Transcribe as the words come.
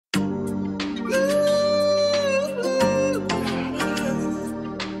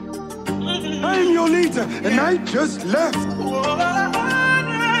leader, and I just left.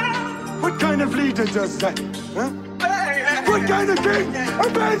 What kind of leader does that? Huh? What kind of king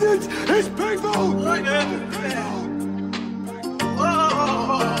abandons his people?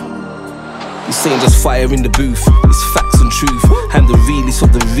 This ain't just fire in the booth, it's facts and truth. I'm the realest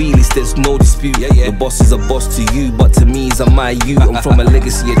of the realest, there's no dispute. The boss is a boss to you, but to me he's a my you. I'm from a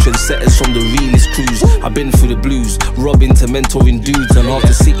legacy of trendsetters from the realest crews. I've been through the blues, robbing to mentoring dudes, and half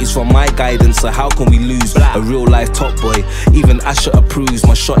the city's from my guidance, so how can we lose? A real life top boy, even Asher approves.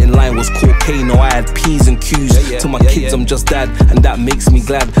 My shot in line was cocaine, no I had P's and Q's. To my kids I'm just dad, and that makes me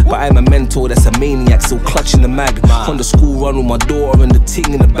glad. But I'm a mentor that's a maniac, still clutching the mag. On the school run with my daughter and the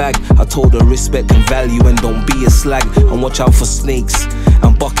ting in the bag. I told her respect and value and don't be a slag, and watch out for snakes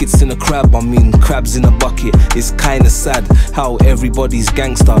and buckets in a crab. I mean crabs in a bucket. It's kinda sad how everybody's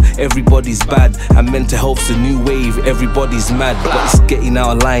gangster, everybody's bad, and mental health's a new wave, everybody's mad. But it's getting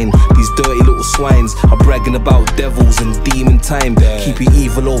out of line, these dirty little swines are bragging about devils and demon time. Keep it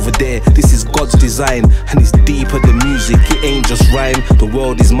evil over there, this is God's design, and it's deeper than music, it ain't just rhyme. The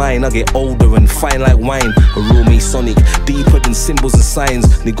world is mine, I get older and fine like wine. A real Masonic, deeper than symbols and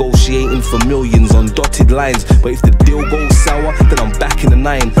signs, negotiating for millions on dotted lines. But if the deal goes sour, then I'm back in the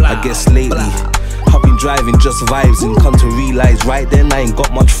 9. I guess lately I've been driving just vibes and come to realize right then I ain't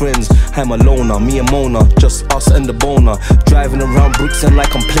got much friends. I'm a loner, me and Mona, just us and the boner. Driving around Brixton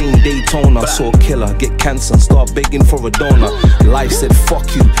like I'm playing Daytona. Saw a killer get cancer and start begging for a donor. Life said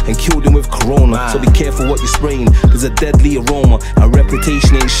fuck you and killed him with corona. So be careful what you're spraying, there's a deadly aroma. And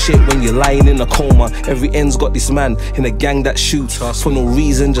reputation ain't shit when you're lying in a coma. Every end's got this man in a gang that shoots for no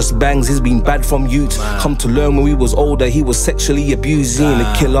reason, just bangs. He's been bad from youth. Come to learn when we was older he was sexually abusing.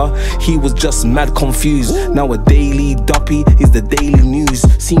 A killer, he was just mad confused. Now a daily duppy is the daily news.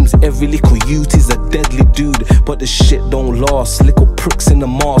 Seems every little youth is a deadly dude, but the shit don't last. Little pricks in the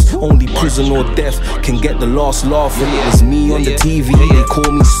mask, only prison or death can get the last laugh. And it was me on the TV, they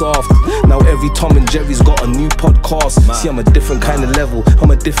call me soft. Now every Tom and Jerry's got a new podcast. See, I'm a different kind of level,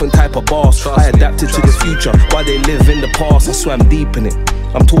 I'm a different type of boss. I adapted to the future while they live in the past. I swam deep in it,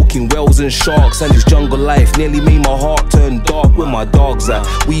 I'm talking whales and sharks, and this jungle life nearly made my heart turn dark. Where my dogs at?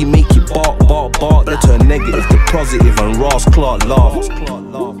 We make it bark, bark, bark. They turn negative to positive and Ross Clark laugh.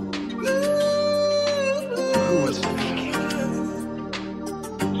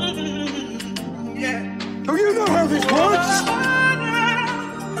 Do you know how this works?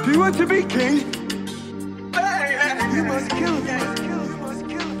 Do you want to be king? You must kill me. You must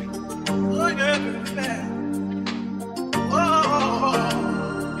kill me.